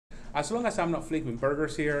as long as I'm not flipping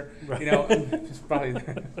burgers here, Right. it's probably,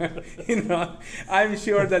 I'm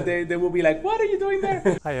sure that they will be like, what are you doing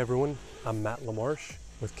there? Hi everyone, I'm Matt LaMarche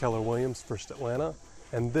with Keller Williams First Atlanta,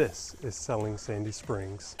 and this is Selling Sandy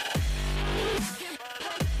Springs.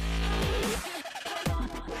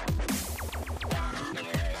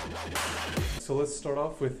 So let's start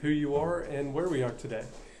off with who you are and where we are today.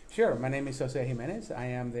 Sure, my name is Jose Jimenez. I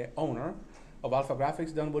am the owner of Alpha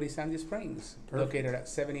Graphics Dunwoody Sandy Springs, Perfect. located at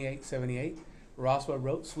 7878 Roswell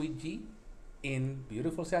Road, Suite G, in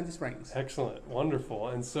beautiful Sandy Springs. Excellent, wonderful.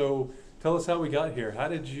 And so tell us how we got here. How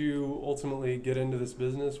did you ultimately get into this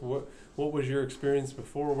business? What was your experience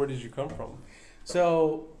before? Where did you come from?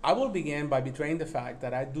 So I will begin by betraying the fact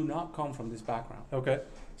that I do not come from this background. Okay.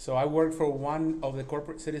 So I worked for one of the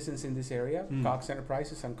corporate citizens in this area, Mm. Cox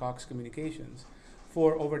Enterprises and Cox Communications,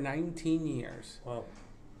 for over 19 years. Wow.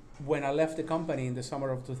 When I left the company in the summer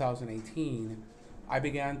of 2018, I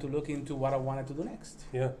began to look into what I wanted to do next.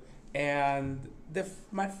 Yeah. And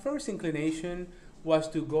my first inclination was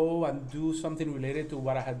to go and do something related to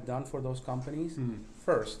what I had done for those companies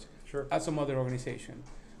first, Sure. at some other organization.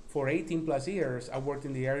 For 18 plus years, I worked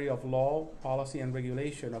in the area of law, policy, and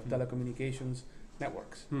regulation of telecommunications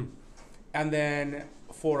networks. And then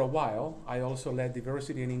for a while, I also led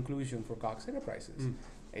diversity and inclusion for Cox Enterprises,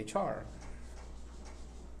 HR.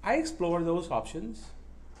 I explored those options.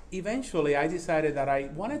 Eventually, I decided that I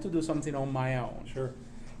wanted to do something on my own. Sure.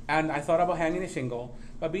 And I thought about hanging a shingle,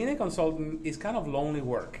 but being a consultant is kind of lonely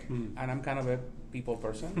work, and I'm kind of a people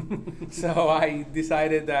person. So I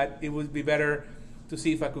decided that it would be better to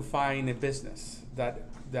see if I could find a business that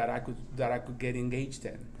I could get engaged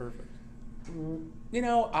in. Perfect.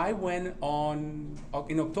 I went on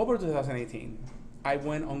in October 2018. I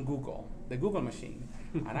went on Google, the Google machine,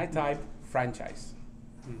 and I typed franchise.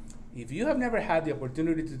 If you have never had the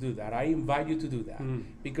opportunity to do that, I invite you to do that,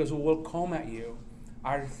 because what will come at you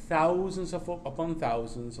are thousands upon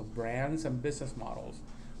thousands of brands and business models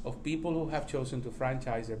of people who have chosen to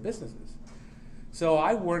franchise their businesses. So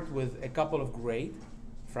I worked with a couple of great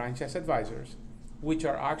franchise advisors, which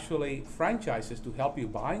are actually franchises to help you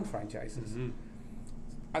buying franchises,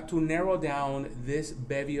 to narrow down this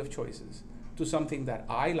bevy of choices to something that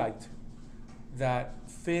I liked, that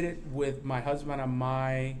fitted with my husband and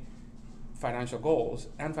my financial goals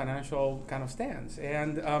and financial kind of stance.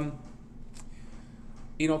 And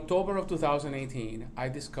in October of 2018, I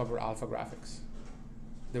discovered Alpha Graphics.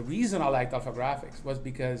 The reason I liked Alpha Graphics was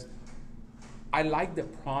because I liked the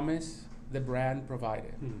promise the brand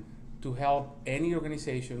provided to help any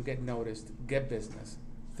organization get noticed, get business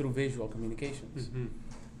through visual communications.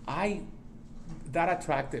 That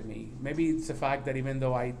attracted me. Maybe it's the fact that even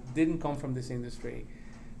though I didn't come from this industry,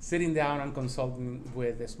 sitting down and consulting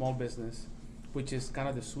with a small business, which is kind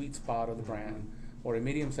of the sweet spot of the brand, or a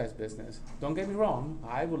medium-sized business. Don't get me wrong,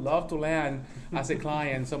 I would love to land as a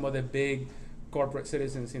client some of the big corporate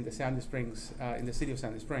citizens in the Sandy Springs, in the city of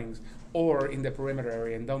Sandy Springs, or in the perimeter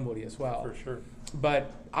area in Dunwoody as well. For sure.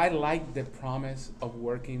 But I like the promise of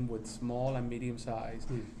working with small and medium-sized,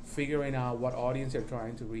 figuring out what audience they're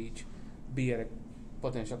trying to reach, be it a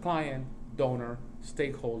potential client, donor,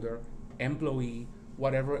 stakeholder, employee,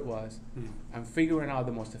 whatever it was, and figuring out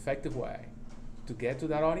the most effective way to get to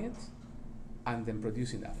that audience, and then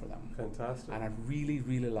producing that for them. Fantastic. And I really,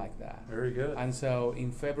 really like that. Very good. And so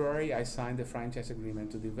in February, I signed the franchise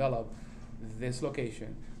agreement to develop this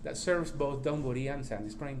location that serves both Dunwoody and Sandy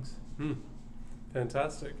Springs.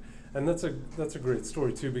 Fantastic. And that's a great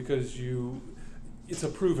story too, because it's a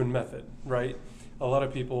proven method, right? A lot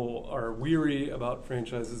of people are weary about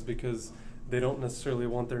franchises because they don't necessarily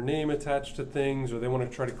want their name attached to things, or they want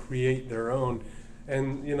to try to create their own.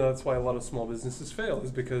 And that's why a lot of small businesses fail,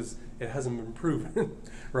 is because it hasn't been proven,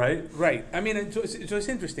 right? Right. I mean, so it's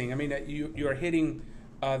interesting. I mean, you are hitting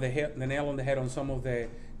the nail on the head on some of the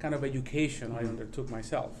kind of education I undertook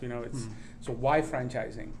myself. So why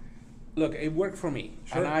franchising? Look, it worked for me,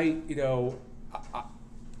 Sure. and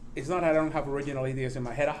it's not that I don't have original ideas in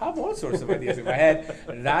my head. I have all sorts of ideas in my head.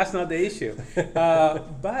 That's not the issue.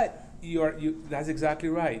 But that's exactly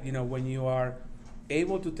right. When you are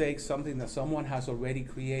able to take something that someone has already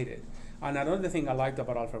created. And another thing I liked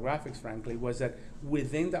about Alpha Graphics, frankly, was that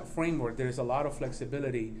within that framework, there is a lot of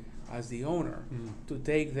flexibility as the owner to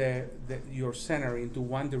take your center into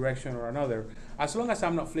one direction or another. As long as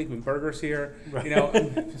I'm not flipping burgers here, Right.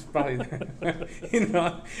 It's probably,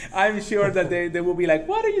 I'm sure that they will be like,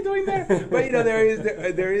 what are you doing there? But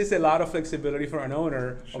there is a lot of flexibility for an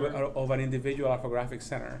owner Sure. of an individual Alpha Graphics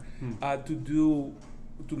center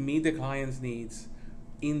to meet the client's needs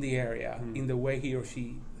in the area in the way he or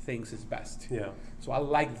she thinks is best. Yeah. So I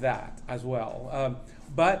like that as well.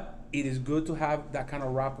 But it is good to have that kind of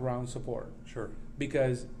wraparound support. Sure.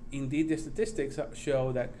 Because indeed the statistics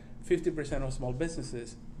show that 50% of small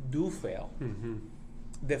businesses do fail. Mm-hmm.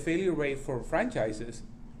 The failure rate for franchises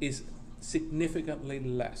is significantly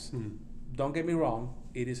less. Mm. Don't get me wrong,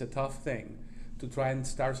 it is a tough thing to try and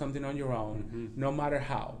start something on your own, Mm-hmm. no matter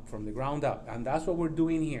how, from the ground up. And that's what we're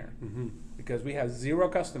doing here, Mm-hmm. because we have 0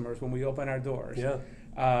 customers when we open our doors. Yeah.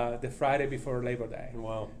 The Friday before Labor Day.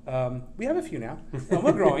 Wow. We have a few now, and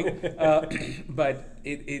we're growing, but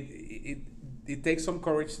it takes some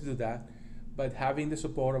courage to do that. But having the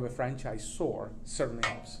support of a franchisor certainly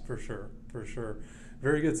helps. For sure, for sure.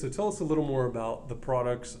 Very good. So tell us a little more about the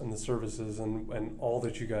products and the services and all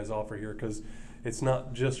that you guys offer here, because it's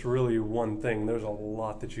not just really one thing. There's a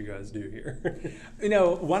lot that you guys do here. You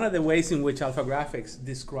know, one of the ways in which Alpha Graphics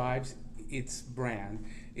describes its brand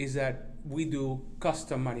is that we do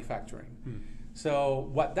custom manufacturing. So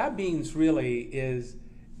what that means really is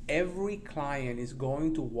every client is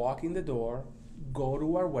going to walk in the door, go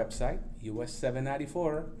to our website,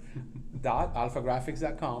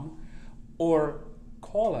 us794.alphagraphics.com, or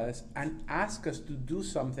call us and ask us to do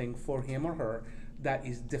something for him or her that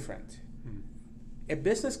is different. A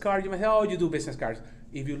business card, you might say, oh, you do business cards.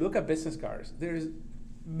 If you look at business cards, there's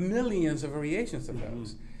millions of variations of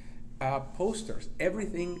those. Posters,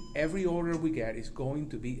 everything, every order we get is going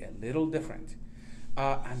to be a little different.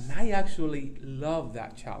 And I actually love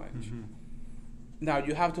that challenge. Mm-hmm. Now,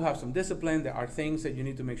 you have to have some discipline. There are things that you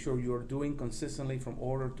need to make sure you're doing consistently from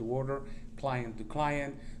order to order, client to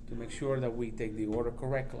client, to make sure that we take the order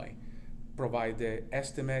correctly, provide the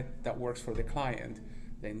estimate that works for the client,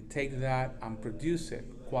 then take that and produce it,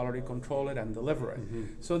 quality control it, and deliver it.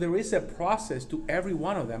 Mm-hmm. So there is a process to every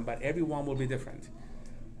one of them, but every one will be different.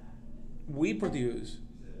 We produce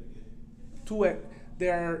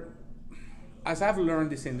as I've learned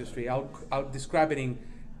this industry, I'll describe it in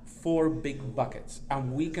 4 big buckets,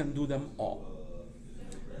 and we can do them all.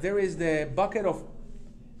 There is the bucket of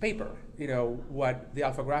paper, you know, what the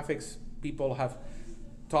Alpha Graphics people have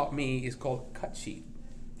taught me is called cut sheet.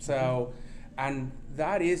 So, and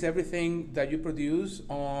that is everything that you produce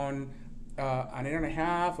on an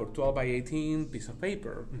 8.5 or 12 by 18 piece of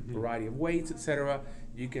paper, variety of weights, etc.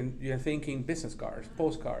 You're thinking business cards,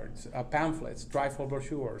 postcards, pamphlets, trifold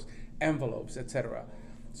brochures, envelopes, etc.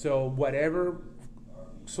 So whatever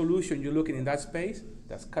solution you're looking in that space,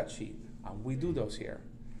 that's cut sheet, and we do those here.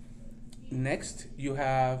 Next, you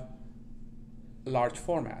have large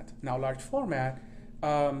format. Now, large format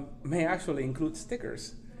may actually include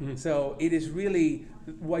stickers. So it is really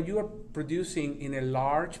what you are producing in a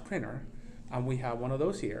large printer, and we have one of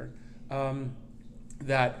those here,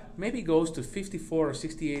 that maybe goes to 54 or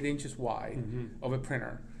 68 inches wide of a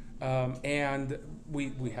printer. And we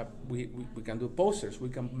can do posters. We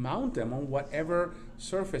can mount them on whatever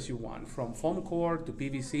surface you want, from foam core to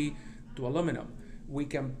PVC to aluminum. We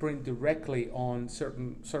can print directly on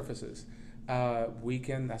certain surfaces. We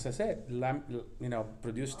can, as I said,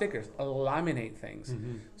 produce stickers, laminate things.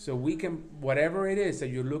 So we can, whatever it is that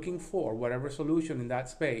you're looking for, whatever solution in that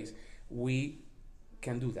space, we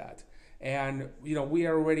can do that. And we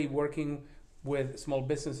are already working with small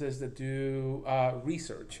businesses that do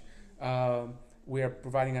research. We are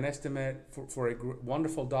providing an estimate for a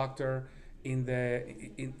wonderful doctor in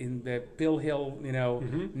the Pill Hill,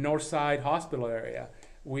 North Side Hospital area.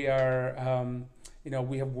 We are,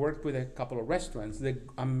 we have worked with a couple of restaurants, the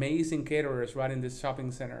amazing caterers right in this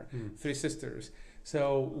shopping center, Three Sisters.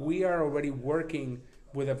 So we are already working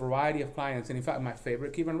with a variety of clients. And in fact, my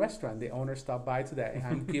favorite Cuban restaurant, the owner stopped by today.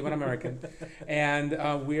 I'm Cuban American.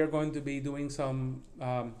 And we are going to be doing some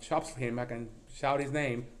shops for him. I can shout his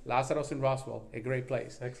name, Lazarus in Roswell, a great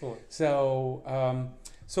place. Excellent. So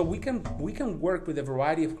so we can work with a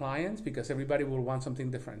variety of clients because everybody will want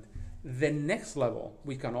something different. The next level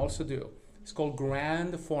we can also do, it's called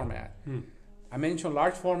grand format. I mentioned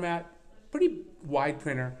large format, pretty wide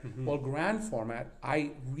printer. Well, grand format,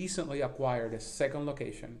 I recently acquired a second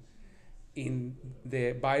location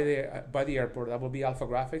by the airport. That will be Alpha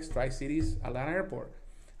Graphics, Tri-Cities, Atlanta Airport.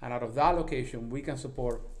 And out of that location, we can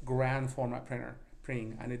support grand format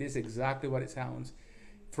printing, and it is exactly what it sounds.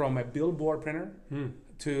 From a billboard printer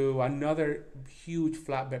to another huge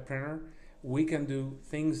flatbed printer, we can do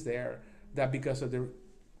things there that because of the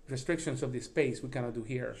restrictions of the space we cannot do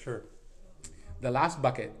here. Sure. The last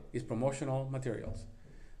bucket is promotional materials.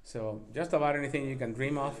 So just about anything you can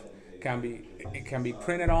dream of can be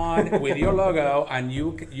printed on with your logo, and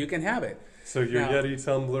you can have it. So your Yeti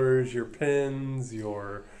tumblers, your pins,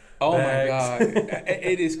 your oh bags. my God,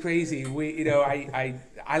 it is crazy.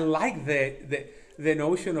 I like the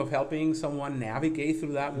notion of helping someone navigate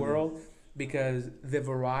through that world. because the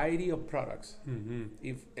variety of products, and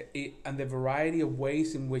the variety of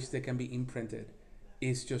ways in which they can be imprinted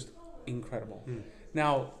is just incredible.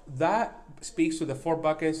 Now, that speaks to the 4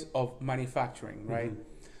 buckets of manufacturing, right?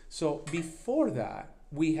 So before that,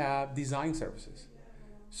 we have design services.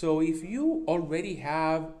 So if you already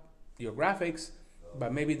have your graphics,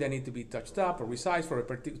 but maybe they need to be touched up or resized for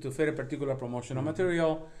to fit a particular promotional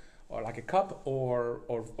material, or like a cup, or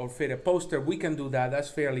fit a poster, we can do that. That's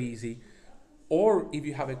fairly easy. Or if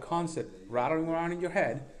you have a concept rattling around in your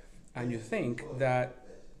head, and you think that,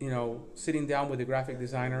 sitting down with a graphic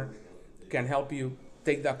designer can help you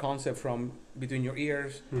take that concept from between your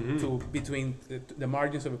ears to between the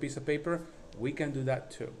margins of a piece of paper, we can do that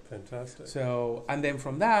too. Fantastic. So, and then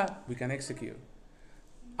from that, we can execute.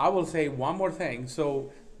 I will say one more thing.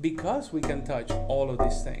 So, because we can touch all of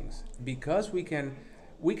these things, because we can,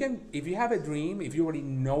 if you have a dream, if you already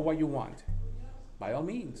know what you want, by all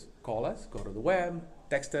means, call us, go to the web,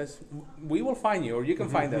 text us. We will find you, or you can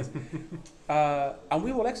find us. And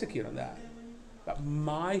we will execute on that. But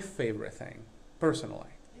my favorite thing, personally,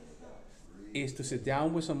 is to sit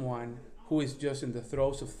down with someone who is just in the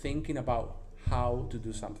throes of thinking about how to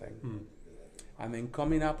do something. And then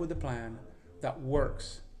coming up with a plan that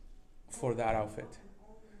works for that outfit.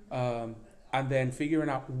 And then figuring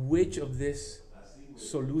out which of these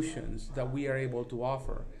solutions that we are able to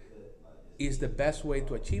offer is the best way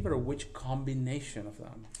to achieve it, or which combination of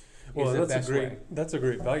them is the best way. That's a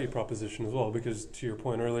great value proposition as well, because to your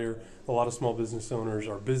point earlier, a lot of small business owners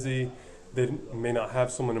are busy. They may not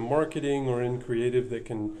have someone in marketing or in creative that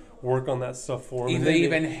can work on that stuff for them. If they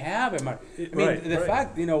even have a the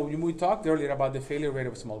fact, we talked earlier about the failure rate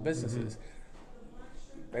of small businesses.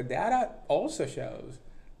 The data also shows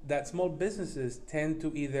that small businesses tend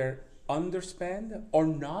to either underspend or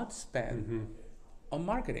not spend on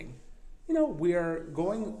marketing. We're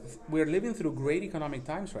living through great economic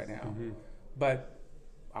times right now, but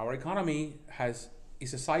our economy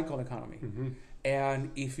is a cycle economy.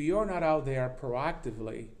 And if you're not out there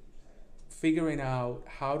proactively figuring out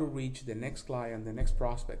how to reach the next client, the next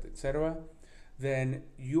prospect, etc., then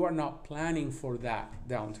you are not planning for that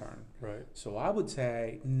downturn. Right. So I would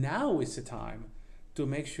say now is the time to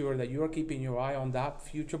make sure that you are keeping your eye on that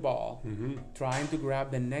future ball, trying to grab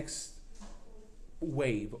the next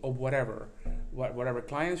wave of whatever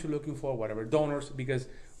clients you're looking for, whatever donors, because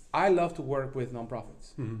I love to work with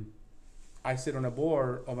nonprofits. I sit on a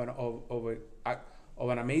board of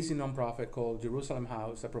an amazing nonprofit called Jerusalem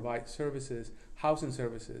House that provides housing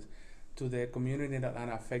services to the community in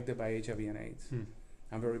Atlanta affected by HIV and AIDS.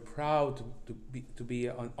 I'm very proud to be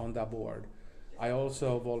on that board. I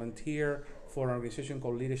also volunteer for an organization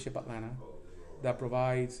called Leadership Atlanta that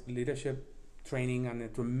provides leadership training and a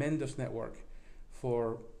tremendous network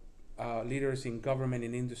for leaders in government,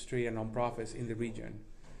 in industry, and nonprofits in the region.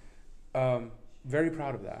 Very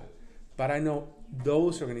proud of that. But I know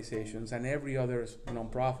those organizations and every other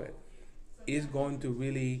nonprofit is going to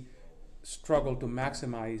really struggle to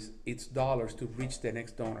maximize its dollars to reach the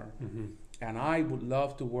next donor. And I would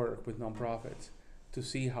love to work with nonprofits to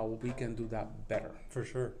see how we can do that better. For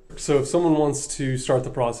sure. So if someone wants to start the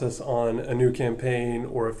process on a new campaign,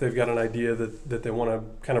 or if they've got an idea that they want to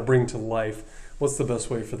kind of bring to life, what's the best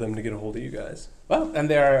way for them to get a hold of you guys? Well, and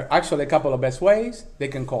there are actually a couple of best ways. They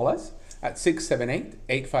can call us at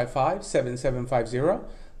 678-855-7750.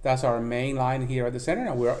 That's our main line here at the center,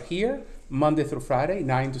 and we're here Monday through Friday,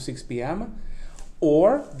 9 to 6 p.m.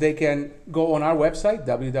 Or they can go on our website,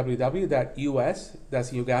 www.us,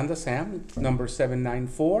 that's Uganda Sam, number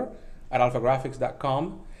 794, at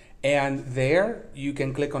alphagraphics.com. And there you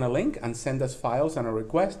can click on a link and send us files and a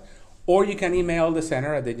request. Or you can email the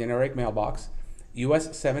center at the generic mailbox,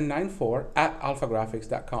 us794 at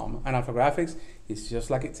alphagraphics.com. And Alphagraphics is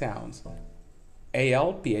just like it sounds.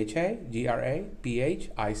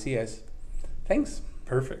 ALPHAGRAPHICS. Thanks.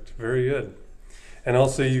 Perfect. Very good. And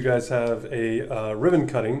also you guys have a ribbon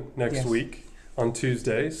cutting next week on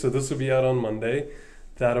Tuesday. So this will be out on Monday.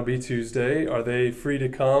 That'll be Tuesday. Are they free to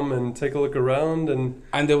come and take a look around? And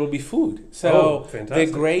there will be food. So fantastic.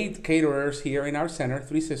 The great caterers here in our center,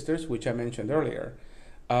 Three Sisters, which I mentioned earlier,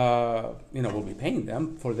 we'll be paying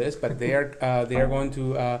them for this, but they are going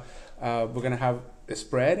to, we're going to have a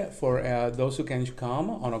spread for those who can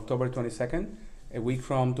come on October 22nd, a week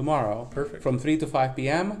from tomorrow. Perfect. From 3 to 5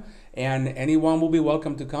 p.m. And anyone will be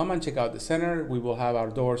welcome to come and check out the center. We will have our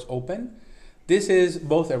doors open. This is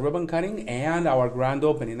both a ribbon cutting and our grand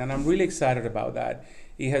opening, and I'm really excited about that.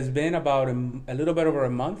 It has been about a little bit over a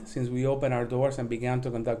month since we opened our doors and began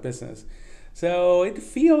to conduct business. So it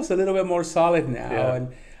feels a little bit more solid now,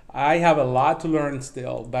 and I have a lot to learn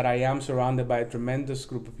still, but I am surrounded by a tremendous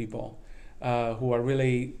group of people who are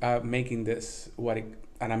really making this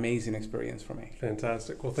an amazing experience for me.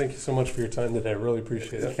 Fantastic. Well, thank you so much for your time today. I really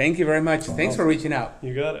appreciate it. Thank you very much. Thanks for reaching out.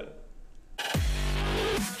 You got it.